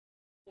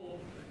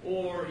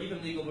or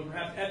even legal, but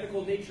perhaps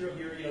ethical nature of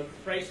your,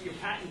 price, your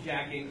patent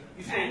jacking.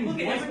 You say, look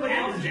at everybody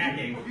else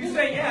jacking. You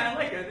say, yeah, I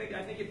like it.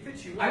 I think it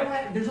fits you.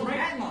 There's no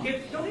patent on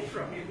it. Don't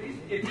interrupt me,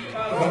 please. I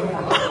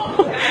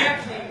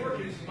actually work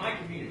in this is my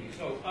community,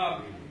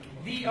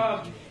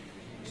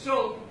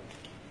 so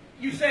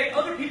you say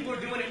other people are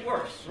doing it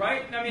worse,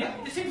 right? I mean,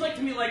 it seems like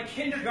to me like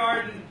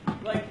kindergarten,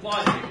 like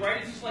logic,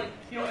 right? It's just like,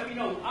 I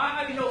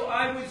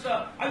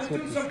was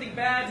doing something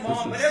bad,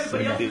 Mom, but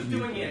everybody else was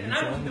doing it, and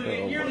I wasn't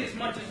doing it nearly as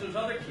much as those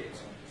other kids.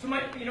 So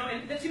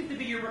and that seems to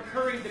be your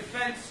recurring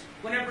defense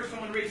whenever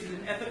someone raises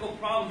an ethical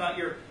problem about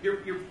your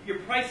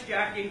price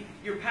jacking,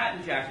 your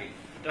patent jacking.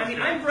 I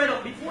mean, I've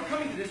read before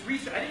coming to this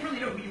research. I didn't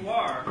really know who you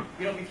are,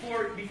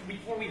 before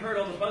we heard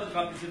all the buzz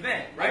about this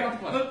event, right?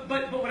 But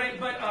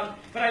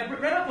I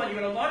read up on you,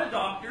 and a lot of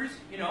doctors,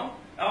 and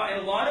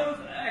a lot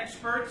of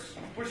experts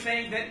were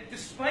saying that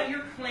despite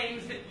your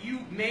claims that you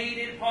made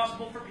it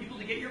possible for people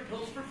to get your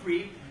pills for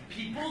free,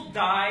 people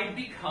died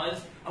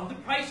because of the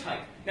price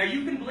hike. Now,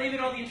 you can blame it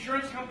on the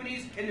insurance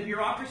companies and the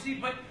bureaucracy,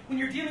 but when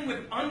you're dealing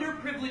with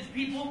underprivileged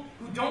people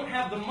who don't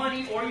have the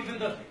money or even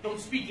don't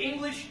speak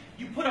English,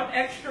 you put up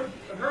extra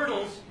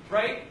hurdles,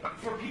 right,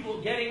 for people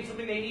getting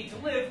something they need to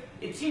live.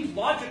 It seems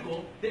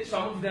logical that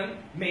some of them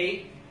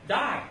may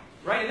die,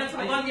 right? And that's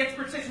what a lot of the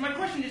experts say. So my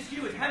question is to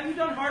you have you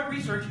done hard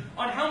research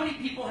on how many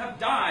people have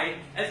died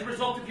as a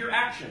result of your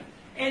action?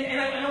 And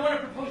I want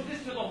to propose this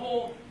to the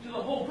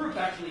whole group,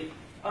 actually.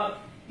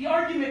 The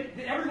argument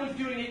that everyone's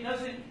doing it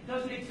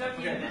doesn't accept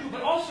the individual,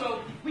 but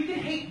also we can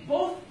hate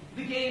both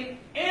the game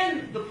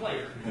and the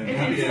player.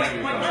 And so my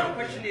final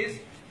question is,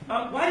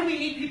 why do we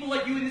need people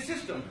like you in the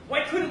system?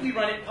 Why couldn't we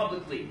run it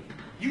publicly?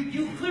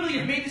 You clearly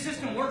have made the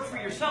system work for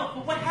yourself,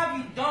 but what have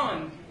you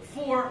done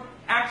for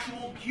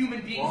actual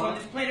human beings on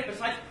this planet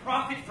besides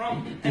profit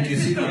from a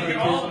system we can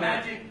all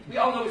imagine, we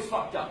all know is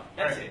fucked up?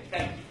 That's it.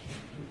 Thank you.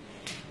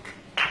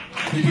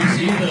 Did you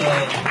see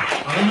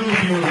I don't know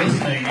if you were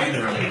listening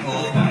either.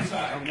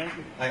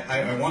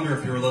 I wonder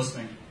if you were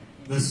listening.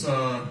 This,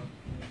 Could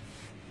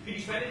you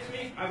send it to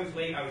me? I was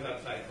late. I was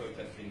outside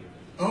protesting.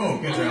 Oh,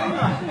 good job.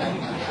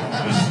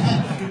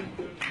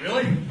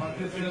 Really?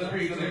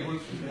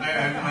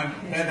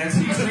 That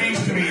seems strange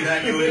to me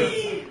that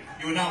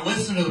you would not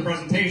listen to the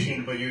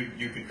presentation, but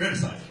you could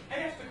criticize it. I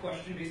asked a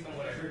question based on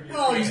what I heard.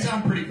 Well, you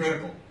sound pretty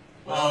critical.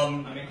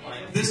 I'm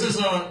inclined. This is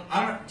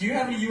do you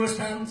have any U.S.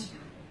 patents?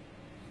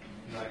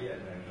 Not yet,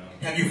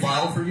 no. Have you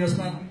filed for U.S.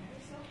 patent?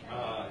 No,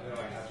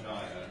 I have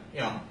not.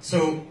 Yeah.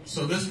 So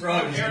this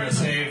drug is going to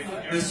save.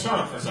 This shut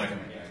up for a second.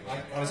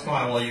 I was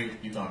quiet while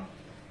you talk.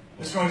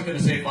 This drug is going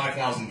to save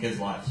 5,000 kids'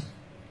 lives.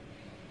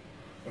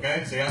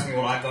 Okay. So you asked me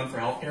what I've done for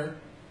healthcare.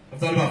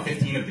 I've done about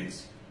 15 of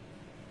these.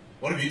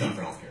 What have you done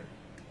for healthcare?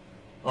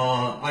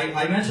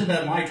 I mentioned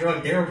that my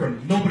drug,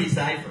 Daraprim, nobody's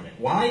died from it.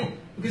 Why?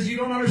 Because you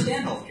don't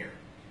understand healthcare.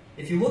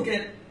 If you look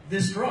at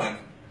this drug.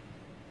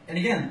 And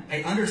again,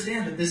 I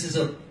understand that this is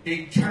a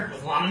big chart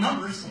with a lot of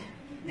numbers,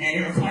 and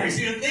it requires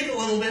you to think a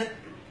little bit,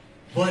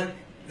 but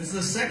this is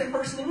the second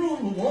person in the room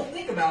who won't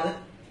think about it.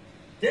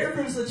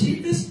 Daraprim is the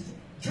cheapest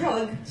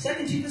drug,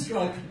 second cheapest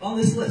drug on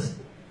this list.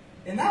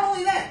 And not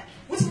only that,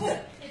 what's the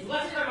list?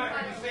 Last time I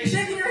was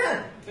You're shaking your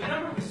head. The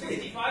number was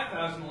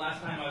 65,000 the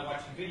last time I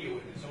watched the video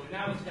with it, so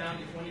now it's down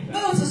to 20,000.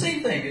 No, it's the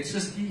same thing. It's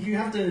just you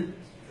have to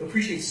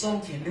appreciate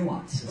subtlety and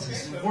nuance.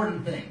 It's an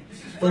important thing.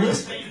 The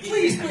list,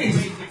 please,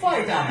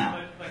 quiet down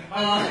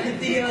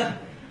now.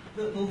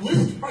 The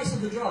list price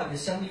of the drug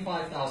is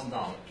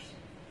 $75,000.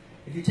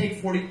 If you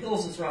take 40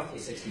 pills, it's roughly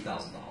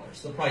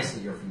 $60,000, the price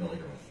that you're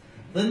familiar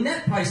with. The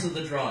net price of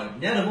the drug,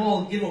 net of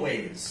all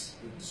giveaways,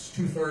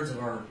 2/3 of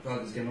our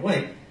drug is given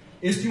away,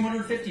 is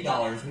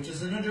 $250, which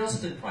is an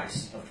adjusted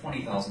price of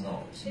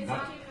 $20,000.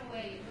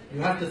 You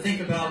have to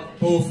think about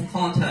both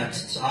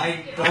contexts.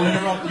 I don't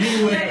interrupt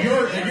you at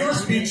your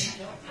speech.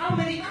 How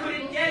many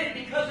couldn't get it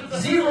because of the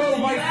zero,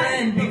 my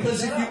friend,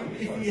 because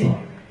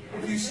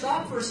if you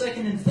stop for a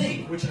second and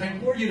think, which I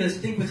implore you to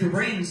think with your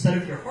brain instead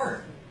of your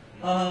heart,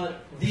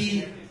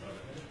 the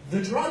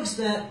drugs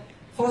that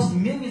cost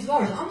millions of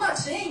dollars, I'm not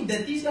saying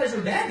that these guys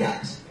are bad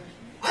guys.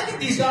 I think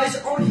these guys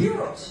are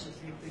heroes.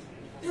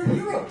 They're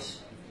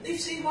heroes. They've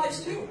saved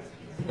lives too.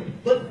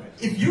 But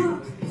if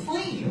your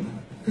claim,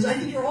 because I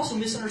think you're also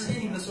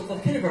misunderstanding the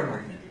so-called kindergarten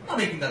argument. I'm not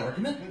making that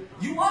argument.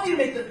 You want me to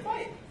make that,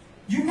 quiet.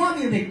 You want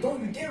me to make,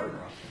 don't you dare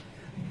interrupt.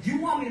 You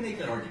want me to make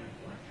that argument.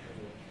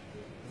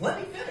 Let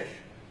me finish.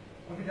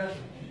 Okay,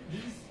 Dustin,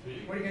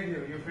 what are you going to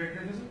do? You're afraid of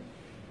criticism?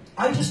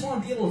 I just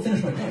want to be able to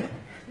finish my point.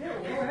 Yeah,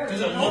 well, go ahead.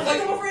 Does it look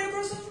like I'm afraid of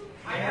criticism?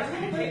 I have to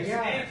take a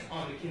stance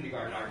on the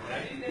kindergarten argument. I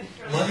didn't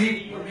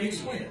necessarily Let me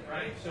explain it.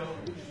 Right? So,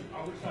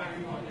 which side are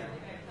you on there?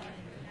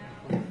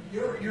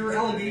 Your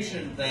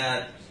allegation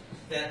that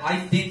I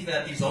think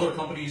that these other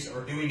companies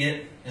are doing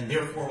it, and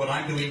therefore what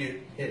I'm doing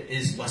it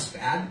is less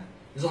bad,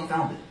 is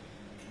unfounded.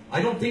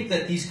 I don't think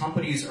that these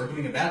companies are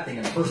doing a bad thing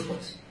in the first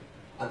place.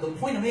 The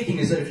point I'm making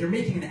is that if you're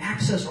making an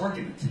access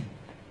argument,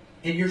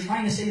 and you're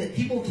trying to say that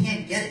people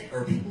can't get it,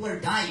 or people are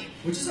dying,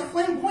 which is a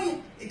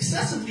flamboyant,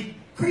 excessively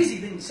crazy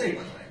thing to say,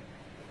 by the way,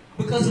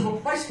 because of a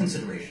price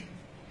consideration.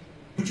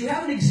 but you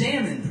haven't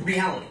examined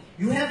reality.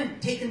 You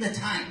haven't taken the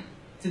time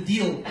to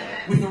deal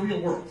with the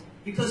real world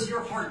because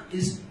your heart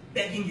is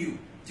begging you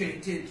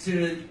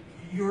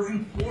you're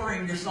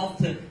imploring yourself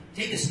to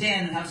take a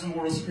stand and have some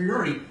moral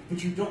superiority,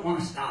 but you don't want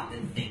to stop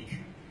and think.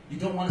 You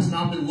don't want to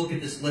stop and look at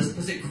this list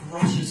because it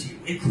crushes you.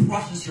 It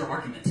crushes your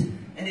argument.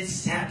 And it's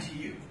sad to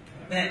you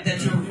that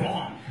you're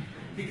wrong.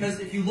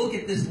 Because if you look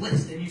at this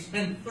list and you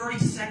spend 30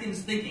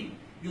 seconds thinking,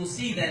 you'll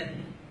see that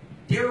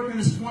Daraprim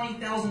is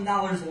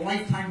 $20,000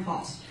 lifetime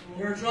cost.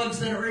 There are drugs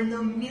that are in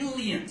the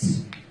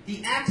millions.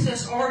 The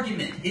access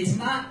argument, it's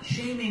not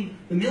shaming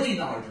the $1 million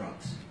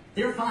drugs.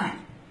 They're fine.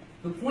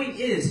 The point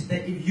is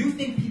that if you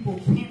think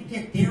people can't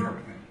get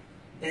Daraprim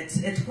at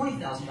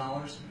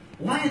 $20,000,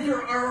 why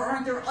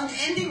aren't there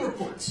unending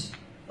reports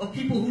of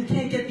people who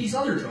can't get these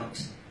other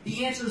drugs?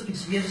 The answer is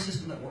because we have a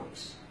system that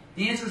works.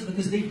 The answer is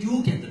because they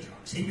do get the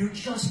drugs, and you're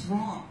just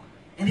wrong.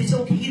 And it's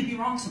okay to be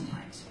wrong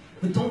sometimes.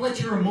 But don't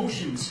let your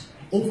emotions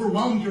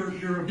overwhelm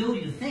your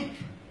ability to think.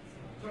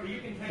 So are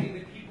you contending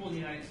that people in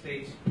the United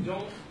States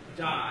don't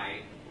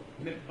die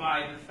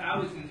by the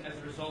thousands as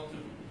a result of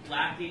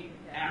lacking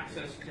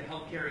access to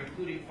health care,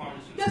 including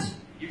pharmaceuticals? Yes.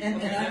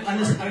 And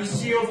I was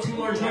CEO of 2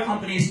 large drug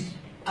companies.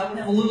 I would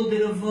have a little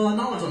bit of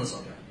knowledge on the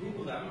subject.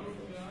 Google that.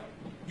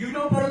 You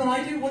know better than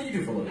I do? What do you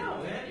do for a living?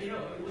 No,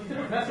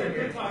 man, that's a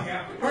good talk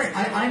after. All right,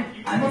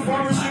 I'm a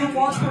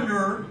pharmaceutical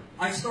entrepreneur.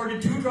 I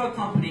started 2 drug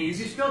companies.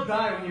 You still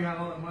die when you have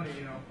all that money,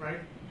 right?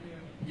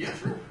 Yeah,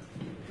 sure.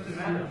 Doesn't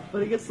matter.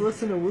 But he gets to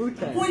listen to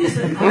Wu-Tang. The point is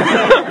that I'm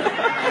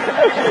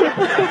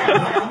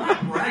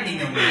not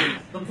bragging on you.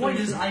 The point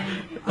is I'm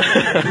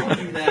telling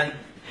you that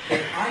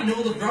I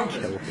know the drug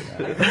business.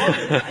 I love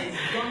it.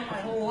 I've done it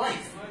my whole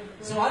life.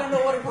 So I don't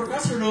know what a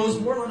professor knows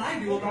more than I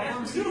do about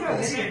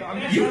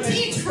pharmaceuticals. You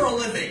teach for a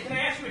living. Can I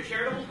ask you a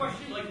charitable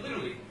question? Like,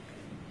 literally,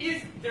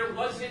 if there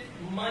wasn't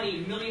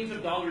money, millions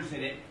of dollars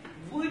in it,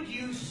 would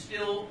you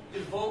still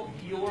devote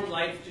your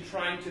life to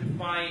trying to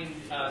find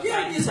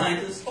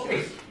scientists?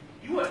 Okay,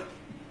 you would.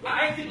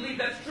 I can believe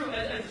that's true.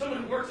 As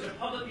someone who works at a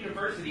public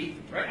university,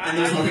 right? And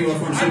there's nothing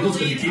about pharmaceuticals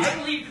that you teach. I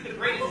believe that the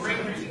greatest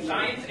breakthroughs in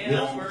science and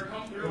elsewhere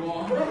come through.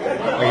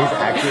 He's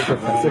actually a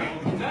professor.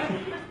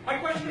 My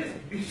question is,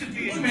 do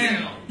you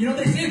man, you know,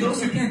 they say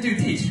those who can't do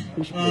teach.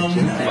 Oh my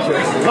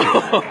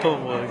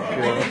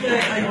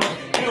god.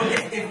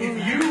 If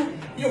you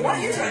why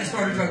don't you try to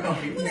start a drug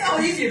company? Look at how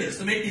easy it is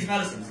to make these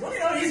medicines. Look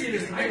at how easy it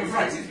is to make a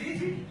price.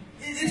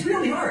 It's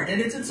really hard,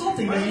 and it's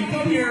insulting when you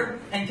come here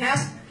and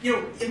cast,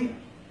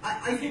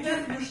 I feel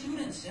bad for your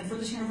students and for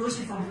this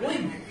university for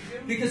employing you.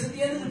 Because at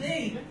the end of the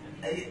day,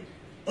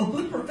 a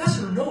good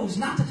professor knows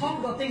not to talk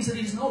about things that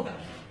he doesn't know about.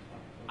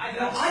 I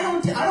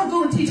don't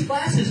go and teach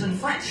classes in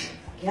French,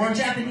 or on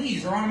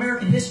Japanese, or on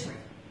American history.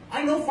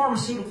 I know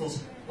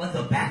pharmaceuticals like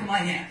the back of my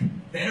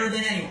hand, better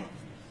than anyone.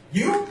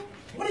 You?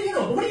 What do you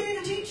know? What do you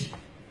even teach?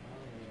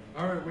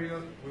 All right, we're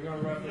gonna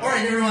wrap it up. All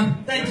right,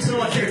 everyone. Thank you so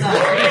much for your time.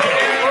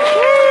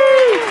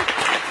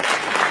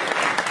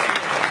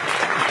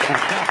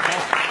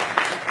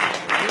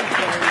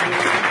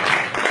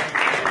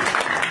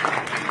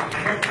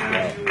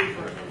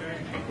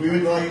 We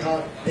would like